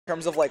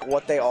terms of like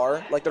what they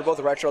are. Like they're both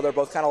retro. They're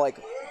both kind of like.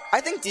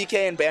 I think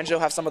DK and Banjo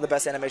have some of the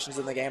best animations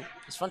in the game.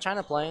 Is Fun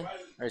China playing,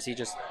 or is he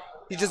just?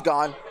 He's just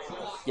gone.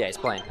 Yeah, he's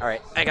playing. All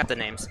right, I got the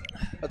names.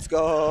 Let's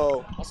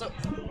go. Also,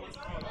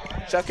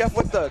 Chef Kev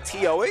with the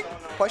TOing?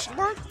 Question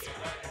mark?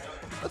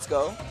 Let's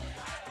go.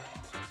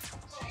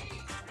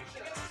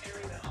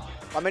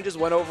 My man just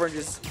went over and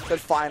just said,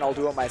 fine, I'll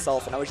do it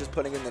myself. And I was just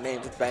putting in the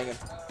names. It's banging.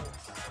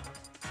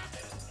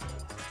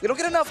 We don't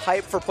get enough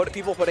hype for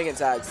people putting in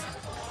tags.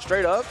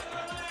 Straight up.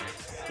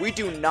 We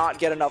do not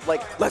get enough.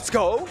 Like, let's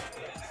go.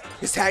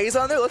 His tag is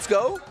on there. Let's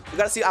go. We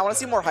gotta see. I want to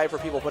see more hype for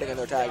people putting in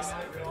their tags.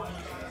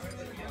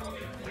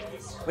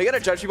 We gotta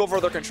judge people for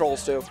their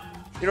controls too.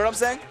 You know what I'm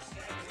saying?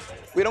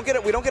 We don't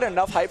get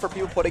enough hype for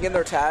people putting in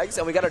their tags,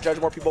 and we gotta judge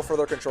more people for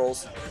their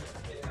controls.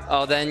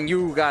 oh, then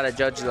you gotta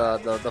judge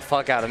the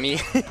fuck out of me.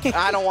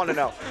 I don't want to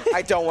know.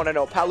 I don't want to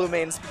know.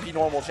 Palumane's be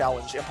normal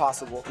challenge.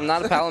 Impossible. I'm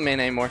not a Palomane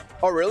anymore.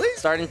 Oh, really?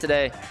 Starting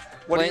today.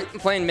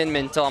 Playing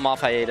Min till I'm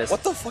off hiatus.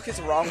 What the fuck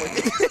is wrong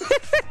with you?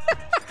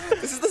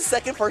 This is the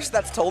second person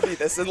that's told me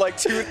this in like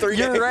 2 or 3 days.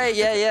 You're right,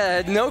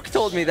 yeah. Noak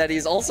told me that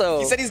he's also...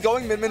 He said he's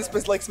going Min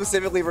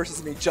specifically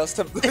versus me just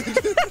to...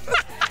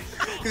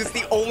 Because it's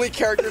the only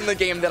character in the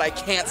game that I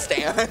can't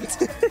stand.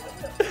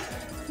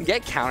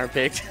 Get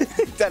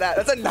counterpicked.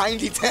 That's a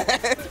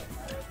 90-10.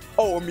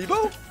 Oh,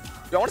 Amiibo?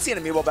 Do I want to see an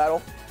Amiibo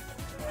battle?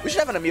 We should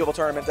have an Amiibo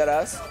tournament,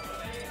 deadass.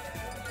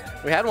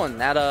 We had one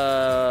at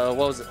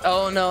what was it?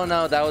 Oh no,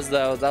 that was the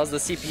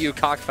CPU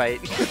cockfight.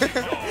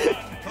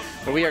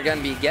 But we are going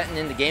to be getting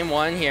into game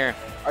 1 here.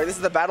 All right, this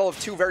is the battle of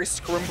 2 very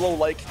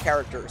Scrimblow-like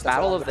characters. That's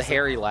battle of the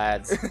hairy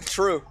lads.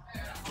 True.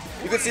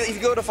 You can see if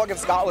you go to fucking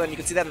Scotland, you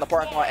can see that in the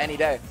parking lot any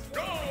day.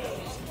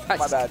 My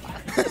bad.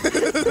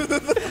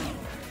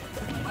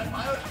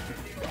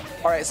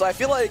 All right, so I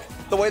feel like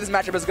the way this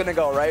matchup is gonna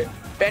go, right?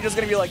 Banjo's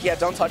gonna be like, yeah,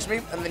 don't touch me,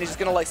 and then he's just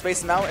gonna like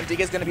space him out, and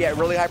DK's gonna be at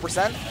really high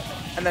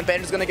 %, and then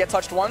Banjo's gonna get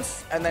touched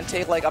once, and then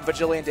take like a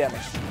bajillion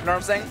damage. You know what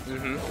I'm saying?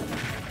 Mm-hmm.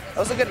 That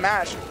was a good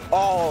match.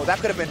 Oh, that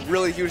could have been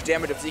really huge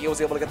damage if DK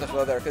was able to get the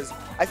throw there, because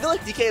I feel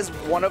like DK is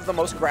one of the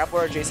most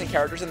grappler-adjacent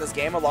characters in this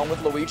game, along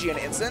with Luigi and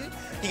Instant.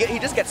 He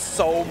just gets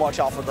so much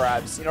off of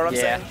grabs. You know what I'm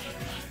saying?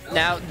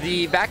 Now,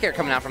 the back air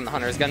coming out from the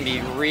Hunter is going to be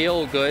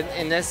real good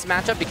in this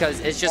matchup because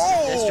it's just,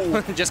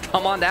 just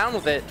come on down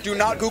with it. Do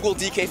not Google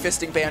DK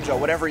fisting Banjo,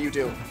 whatever you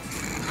do.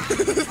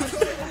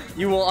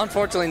 You will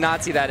unfortunately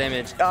not see that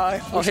image.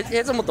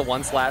 Hits him with the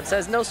 1 slap,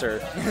 says no, sir.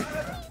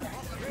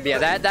 But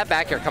yeah, that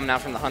back air coming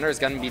out from the Hunter is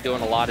going to be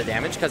doing a lot of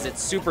damage because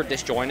it's super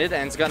disjointed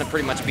and it's going to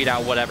pretty much beat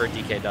out whatever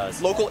DK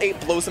does. Local 8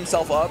 blows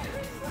himself up.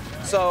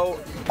 So,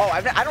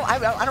 I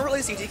don't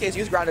really see DK's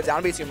use grounded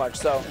down B too much.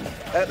 So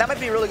that might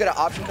be really good at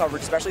option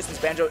coverage, especially since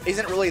Banjo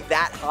isn't really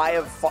that high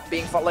of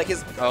being like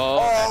his.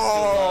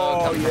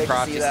 Coming from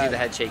Kroft, you see the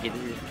head shake. He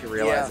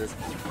realizes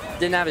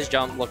didn't have his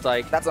jump. Looked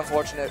like that's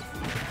unfortunate.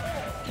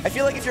 I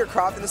feel like if you're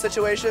Kroft in the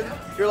situation,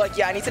 you're like,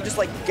 yeah, I need to just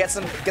like get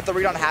the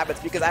read on habits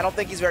because I don't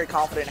think he's very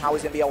confident in how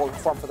he's gonna be able to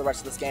perform for the rest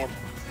of this game.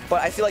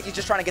 But I feel like he's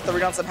just trying to get the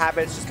read on some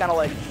habits, just kind of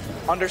like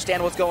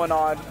understand what's going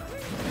on.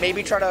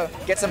 Maybe try to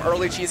get some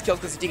early cheese kills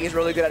because DK is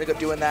really good at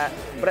doing that.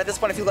 But at this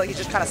point, I feel like he's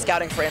just kind of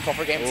scouting for info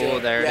for game 2. Oh,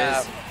 there it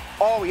is.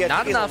 Oh, yeah,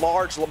 not enough. A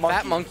large monkey.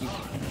 Fat monkey.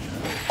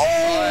 Oh,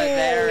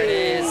 there it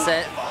is.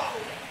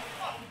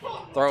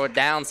 Throw it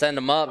down, send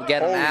him up,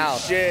 get him out.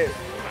 Shit.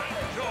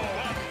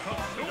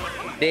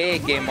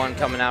 Big game 1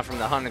 coming out from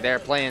the Hunter. They're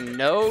playing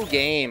no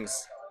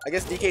games. I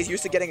guess DK's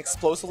used to getting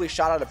explosively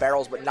shot out of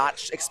barrels, but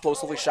not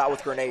explosively shot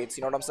with grenades.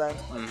 You know what I'm saying?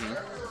 Mm-hmm.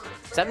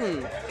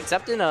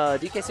 Except in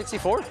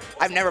DK64.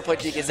 I've never played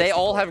DK64. They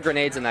all have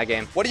grenades in that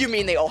game. What do you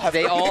mean they all have?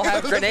 They all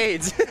have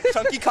grenades.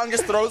 Chunky Kong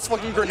just throws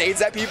fucking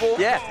grenades at people.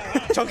 Yeah.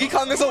 Chunky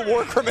Kong is a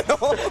war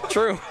criminal.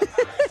 True.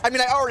 I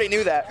mean, I already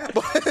knew that,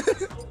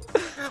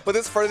 but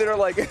this further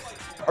like,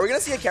 are we gonna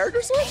see a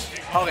character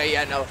switch? Okay,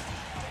 yeah, no.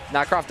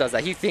 Nah, Kroft does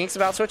that. He thinks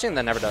about switching,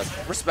 then never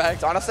does.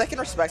 Respect. Honestly, I can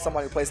respect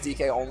someone who plays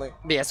DK only.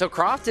 But yeah, so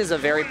Kroft is a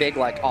very big,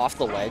 like,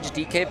 off-the-ledge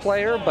DK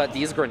player, but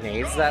these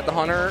grenades that the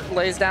Hunter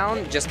lays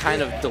down just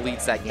kind of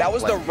deletes that game. That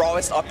was the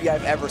rawest up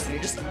I've ever seen. He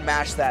just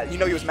mashed that. You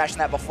know he was mashing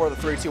that before the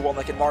 3-2-1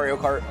 like in Mario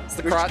Kart.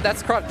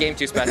 That's Kroft Game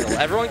 2 special.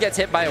 Everyone gets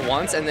hit by it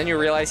once, and then you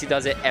realize he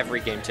does it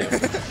every Game 2.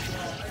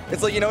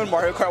 It's like, you know in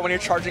Mario Kart when you're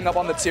charging up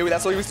on the 2,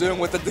 that's what he was doing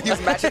with he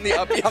was matching the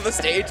up on the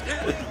stage.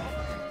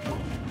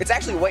 It's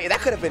actually, wait,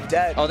 that could have been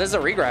dead. Oh, this is a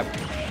regrab.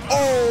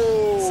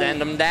 Oh!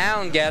 Send him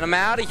down, get him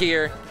out of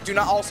here. Do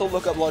not also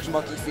look up Lunge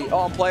Monkey feet. Oh,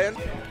 I'm playing?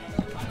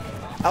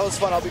 That was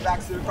fun. I'll be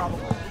back soon,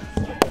 probably.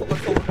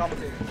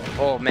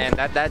 Oh, man,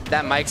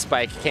 that mic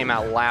spike came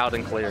out loud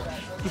and clear.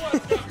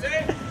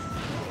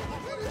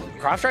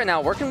 Kroft right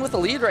now working with the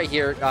lead right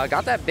here.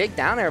 Got that big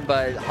down air,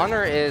 but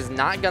Hunter is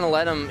not going to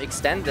let him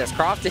extend this.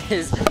 Kroft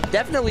is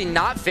definitely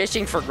not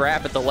fishing for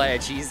grab at the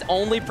ledge. He's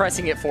only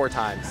pressing it 4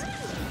 times.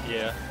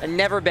 Yeah. And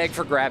never beg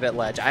for grab at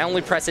ledge. I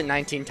only press it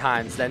 19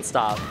 times, then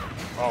stop.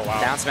 Oh, wow.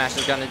 Down smash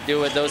is going to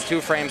do it. Those 2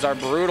 frames are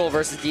brutal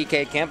versus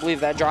DK. Can't believe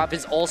that drop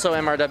is also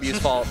MRW's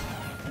fault.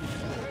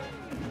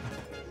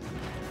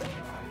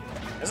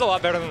 It's a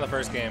lot better than the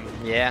first game.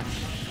 Yeah.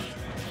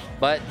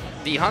 But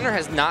the Hunter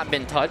has not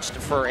been touched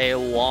for a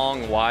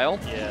long while.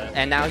 Yeah.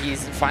 And now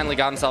he's finally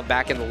got himself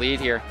back in the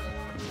lead here.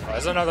 Oh,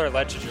 there's another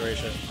ledge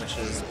situation, which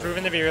is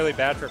proven to be really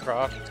bad for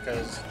Kroft,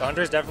 because the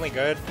Hunter is definitely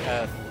good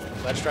at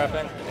ledge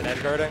trapping and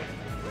edge guarding,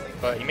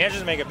 but he manages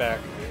to make it back.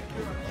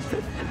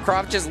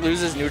 Kroft just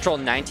loses neutral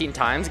 19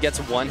 times, gets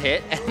one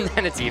hit, and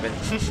then it's even.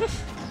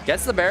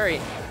 Gets the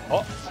berry.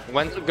 Oh.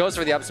 Goes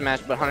for the up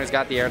smash, but Hunter's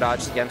got the air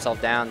dodge to get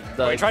himself down.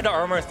 He tried to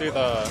armor through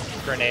the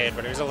grenade,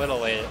 but he was a little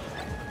late.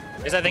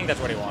 Because I think that's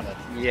what he wanted.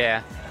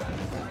 Yeah.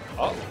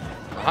 Oh.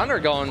 Hunter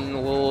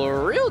going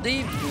real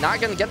deep, not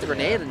going to get the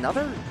grenade.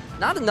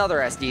 Not another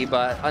SD,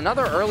 but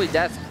another early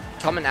death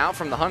coming out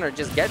from the Hunter.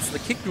 Just gets the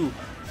Kiku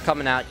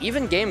coming out.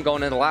 Even game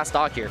going into the last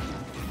stock here.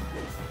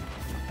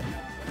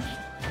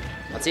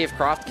 Let's see if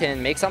Kroft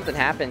can make something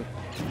happen.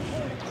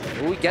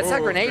 Ooh, he gets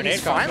that grenade.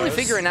 He's finally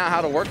figuring out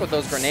how to work with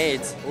those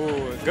grenades.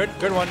 Ooh,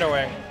 good Wonder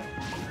Wing.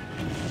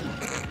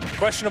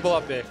 Questionable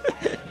up B.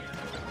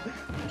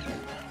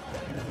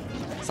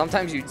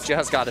 Sometimes you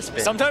just gotta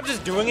spin. Sometimes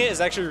just doing it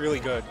is actually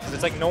really good.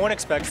 It's like no one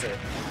expects it.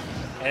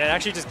 And it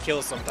actually just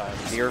kills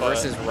sometimes. He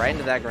reverses right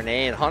into that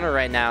grenade. Hunter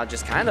right now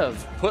just kind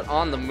of put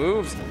on the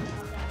moves.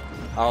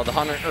 Oh, the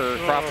Hunter, or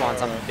Kroft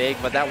wants something big,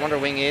 but that Wonder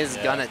Wing is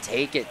gonna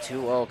take it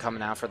 2-0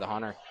 coming out for the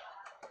Hunter.